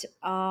that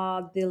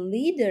the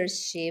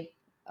leadership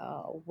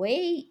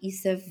way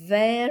is a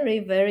very,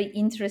 very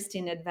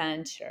interesting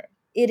adventure.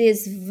 It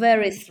is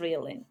very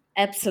thrilling.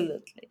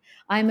 Absolutely.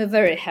 I'm a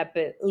very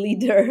happy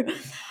leader.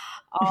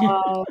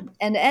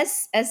 And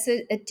as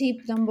a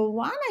tip number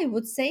one, I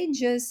would say,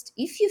 just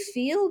if you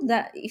feel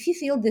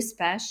this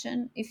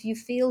passion, if you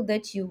feel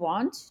that you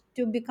want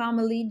to become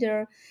a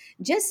leader,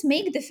 just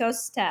make the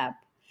first step,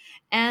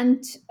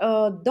 and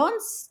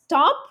don't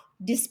stop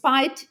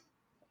despite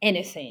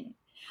anything.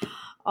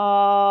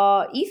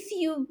 If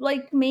you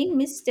like make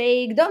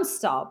mistake, don't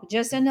stop,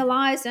 just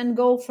analyze and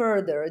go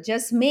further.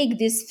 Just make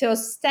this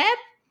first step,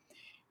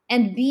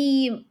 and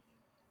be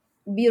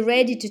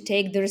ready to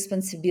take the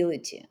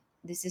responsibility.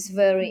 This is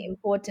very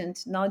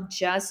important, not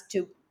just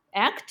to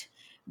act,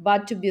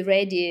 but to be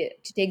ready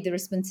to take the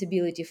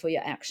responsibility for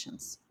your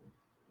actions.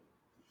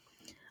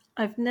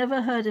 I've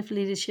never heard of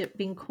leadership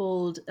being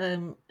called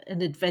an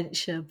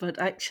adventure, but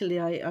actually,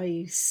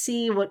 I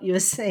see what you're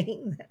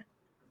saying there.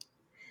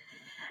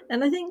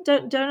 And I think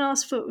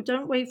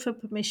don't wait for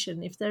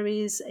permission. If there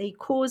is a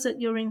cause that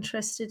you're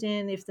interested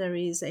in, if there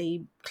is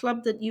a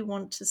club that you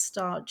want to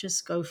start,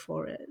 just go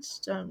for it.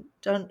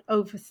 Don't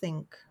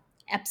overthink.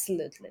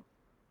 Absolutely.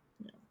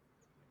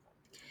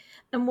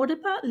 And what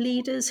about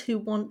leaders who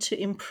want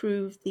to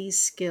improve these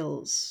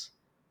skills?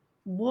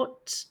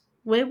 What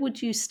Where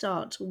would you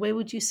start? Where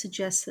would you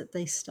suggest that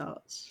they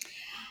start?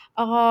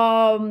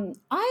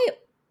 I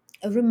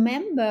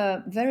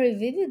remember very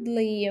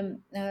vividly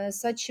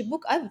such a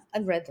book.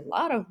 I've read a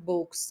lot of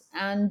books,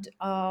 and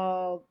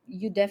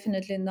you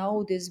definitely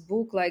know this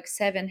book, like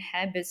Seven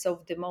Habits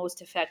of the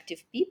Most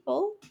Effective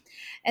People.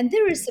 And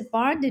there is a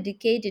part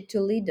dedicated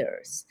to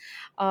leaders.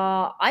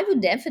 I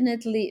would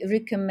definitely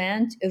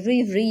recommend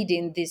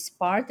rereading this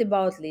part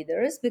about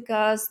leaders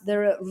because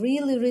there are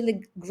really,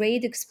 really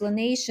great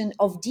explanation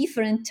of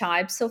different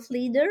types of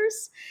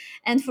leaders.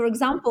 And for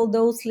example,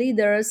 those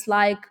leaders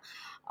like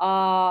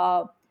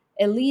uh,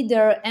 a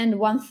leader and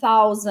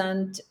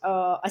 1,000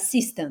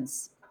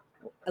 assistants,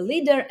 a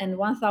leader and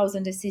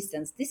 1,000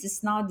 assistants. This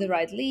is not the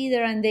right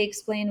leader, and they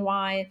explain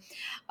why.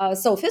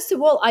 So, first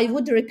of all, I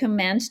would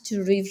recommend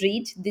to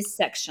reread this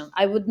section.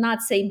 I would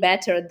not say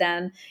better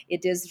than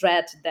it is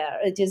read there.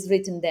 It is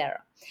written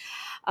there.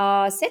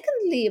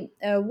 Secondly,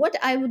 what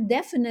I would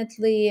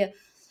definitely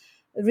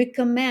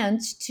recommend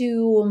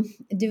to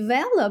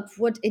develop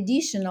what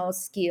additional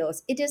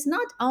skills. It is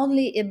not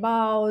only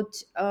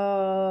about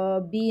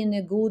being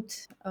a good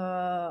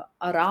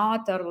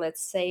orator,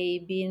 let's say,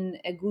 being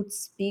a good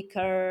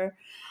speaker,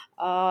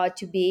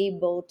 to be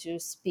able to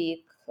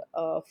speak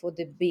for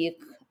the big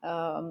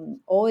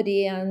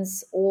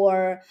audience,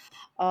 or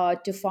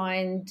to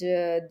find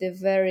the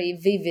very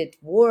vivid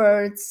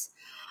words,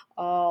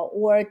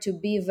 or to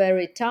be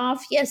very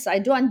tough. Yes, I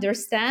do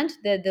understand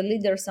that the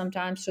leader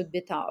sometimes should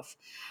be tough.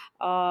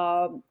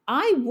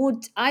 I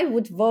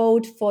would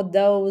vote for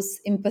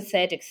those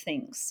empathetic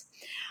things.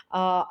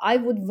 I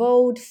would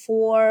vote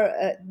for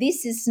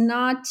this is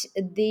not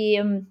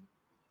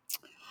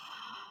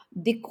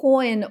the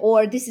coin,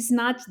 or this is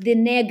not the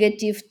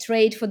negative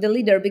trait for the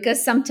leader,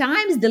 because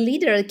sometimes the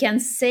leader can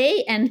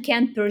say and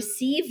can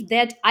perceive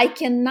that I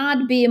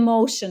cannot be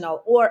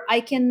emotional, or I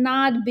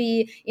cannot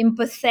be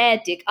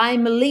empathetic,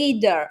 I'm a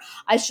leader,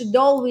 I should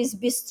always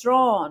be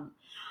strong.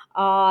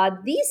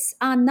 These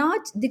are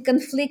not the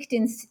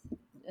conflicting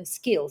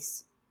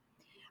skills.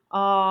 There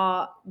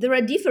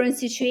are different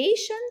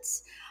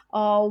situations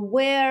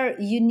where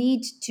you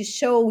need to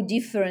show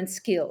different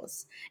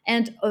skills,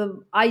 and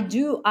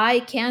I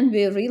can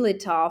be really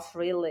tough,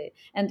 really,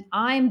 and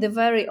I'm the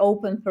very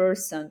open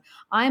person.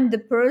 I'm the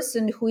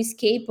person who is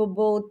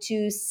capable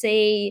to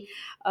say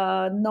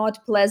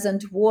not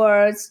pleasant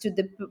words to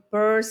the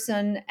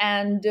person,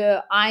 and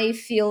I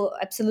feel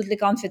absolutely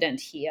confident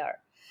here.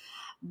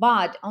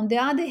 But on the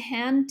other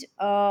hand,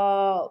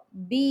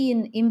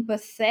 being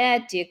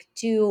empathetic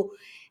to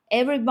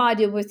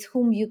everybody with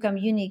whom you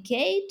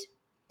communicate,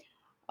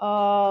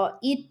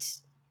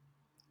 it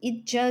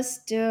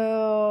just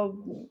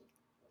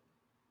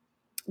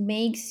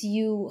makes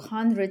you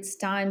hundreds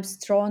times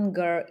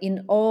stronger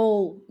in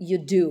all you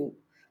do.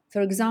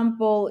 For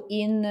example,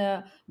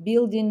 in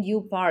building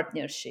new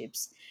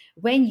partnerships,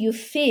 when you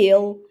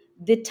feel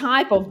the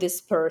type of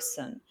this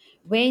person,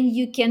 when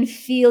you can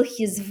feel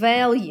his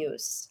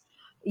values,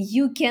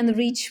 you can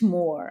reach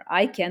more,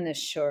 I can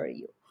assure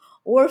you.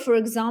 Or, for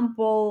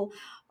example,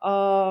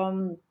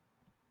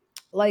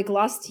 like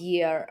last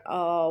year,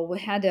 we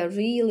had a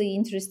really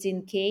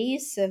interesting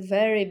case. A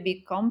very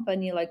big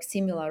company like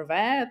Similar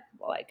Web,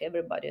 like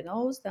everybody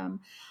knows them,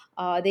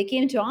 they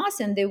came to us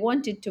and they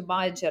wanted to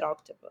buy Jet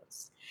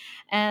Octopus.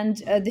 And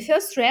the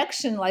first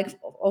reaction, like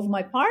of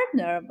my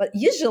partner, but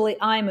usually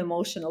I'm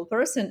emotional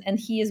person and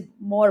he is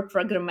more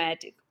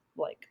programmatic,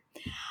 like.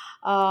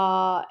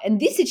 And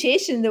this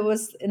situation, there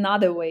was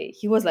another way.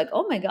 He was like,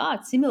 "Oh my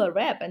God, Similar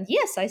Web," and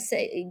yes, I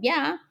say,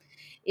 yeah,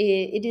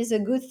 it is a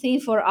good thing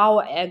for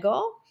our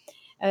ego.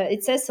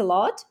 It says a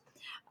lot.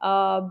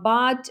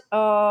 But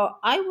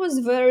I was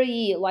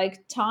very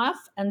like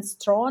tough and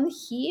strong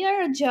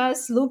here,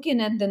 just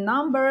looking at the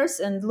numbers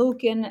and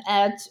looking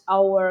at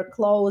our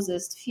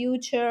closest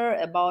future,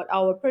 about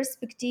our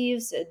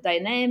perspectives,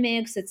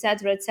 dynamics,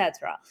 etc.,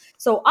 etc.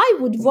 So I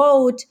would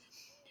vote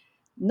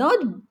not.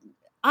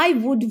 I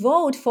would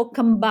vote for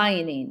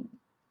combining,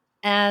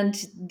 and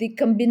the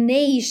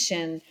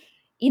combination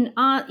in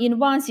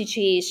one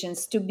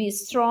situations to be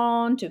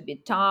strong, to be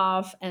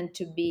tough, and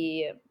to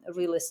be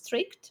really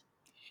strict,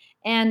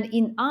 and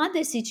in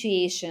other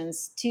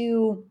situations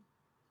to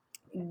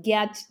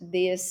get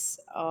these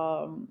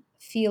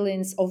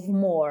feelings of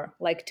more,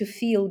 like to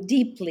feel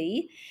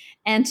deeply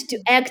and to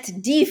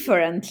act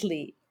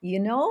differently,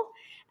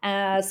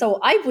 so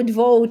I would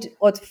vote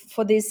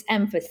for this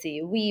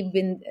empathy. We've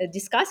been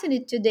discussing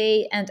it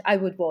today, and I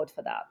would vote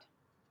for that.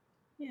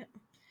 Yeah.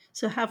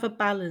 So have a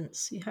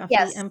balance. You have the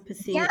Yes,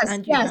 empathy yes,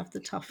 and you yes. have the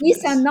These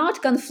are toughness.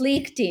 not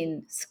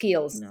conflicting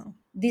skills. No,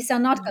 These are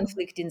not no,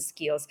 conflicting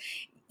skills.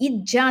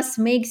 It just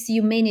makes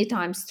you many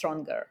times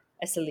stronger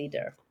as a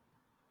leader.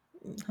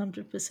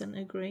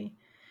 100% agree.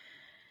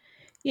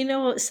 You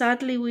know what?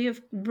 Sadly, we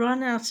have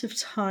run out of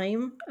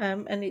time,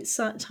 and it's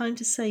time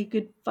to say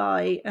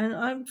goodbye. And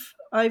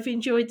I've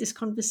enjoyed this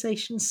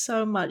conversation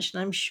so much,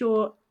 and I'm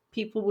sure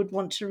people would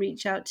want to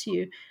reach out to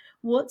you.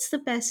 What's the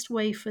best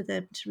way for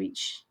them to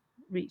reach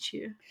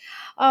you?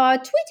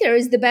 Twitter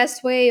is the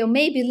best way, or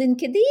maybe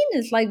LinkedIn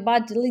is like,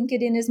 but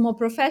LinkedIn is more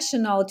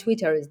professional.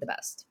 Twitter is the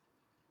best.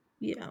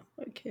 Yeah,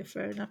 okay,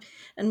 fair enough.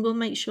 And we'll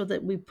make sure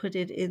that we put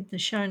it in the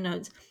show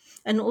notes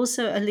and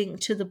also a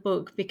link to the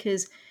book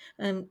because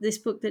this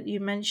book that you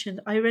mentioned,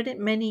 I read it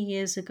many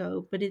years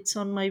ago, but it's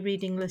on my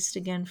reading list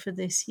again for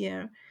this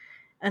year.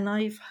 And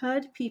I've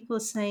heard people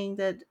saying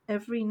that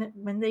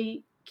when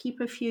they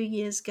keep a few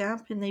years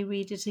gap and they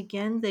read it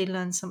again, they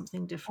learn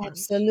something different.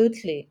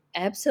 Absolutely,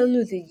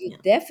 absolutely. You Yeah.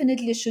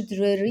 definitely should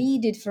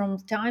reread it from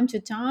time to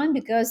time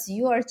because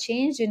you are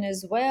changing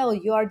as well.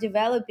 You are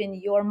developing,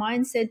 your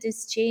mindset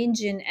is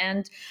changing,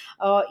 and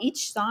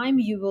each time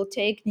you will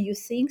take new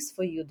things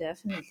for you,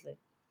 definitely.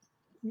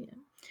 Yeah.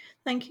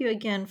 Thank you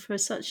again for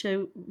such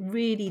a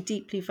really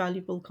deeply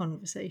valuable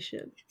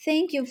conversation.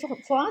 Thank you for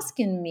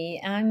asking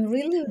me. I'm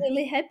really,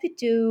 really happy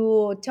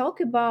to talk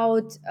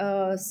about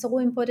so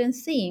important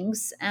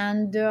things.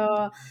 And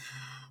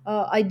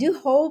I do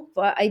hope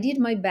I did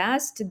my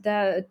best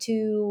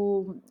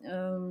to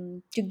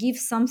give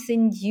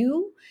something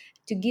new,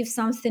 to give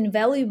something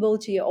valuable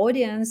to your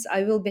audience.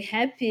 I will be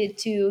happy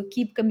to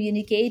keep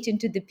communicating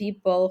to the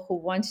people who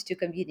want to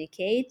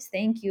communicate.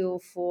 Thank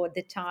you for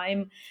the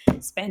time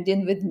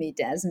spending with me,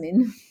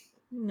 Jasmine.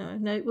 No,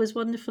 no, it was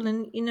wonderful.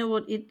 And you know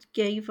what? It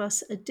gave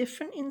us a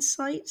different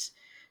insight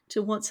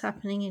to what's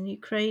happening in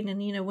Ukraine.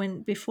 And,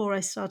 when before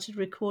I started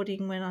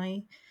recording, when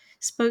I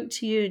spoke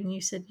to you and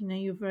you said,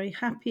 you're very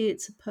happy,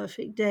 it's a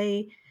perfect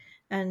day.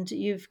 And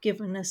you've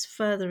given us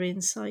further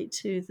insight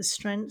to the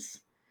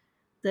strength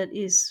that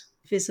is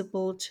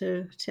visible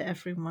to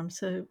everyone.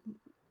 So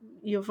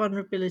your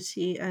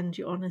vulnerability and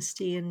your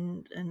honesty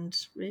and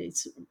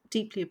it's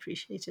deeply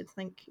appreciated.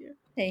 Thank you.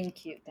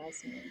 Thank you,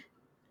 Jasmine.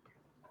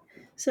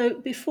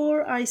 So,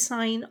 before I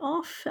sign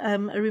off, a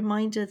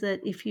reminder that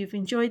if you've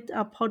enjoyed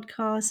our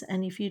podcast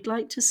and if you'd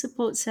like to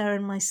support Sarah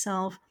and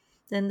myself,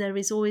 then there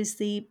is always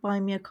the Buy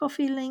Me a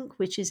Coffee link,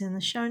 which is in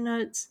the show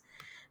notes.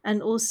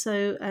 And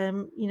also,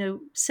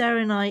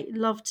 Sarah and I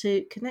love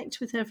to connect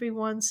with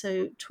everyone.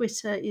 So,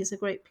 Twitter is a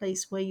great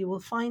place where you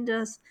will find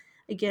us.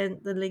 Again,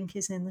 the link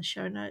is in the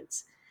show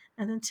notes.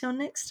 And until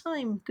next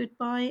time,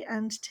 goodbye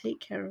and take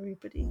care,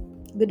 everybody.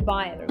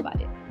 Goodbye,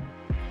 everybody.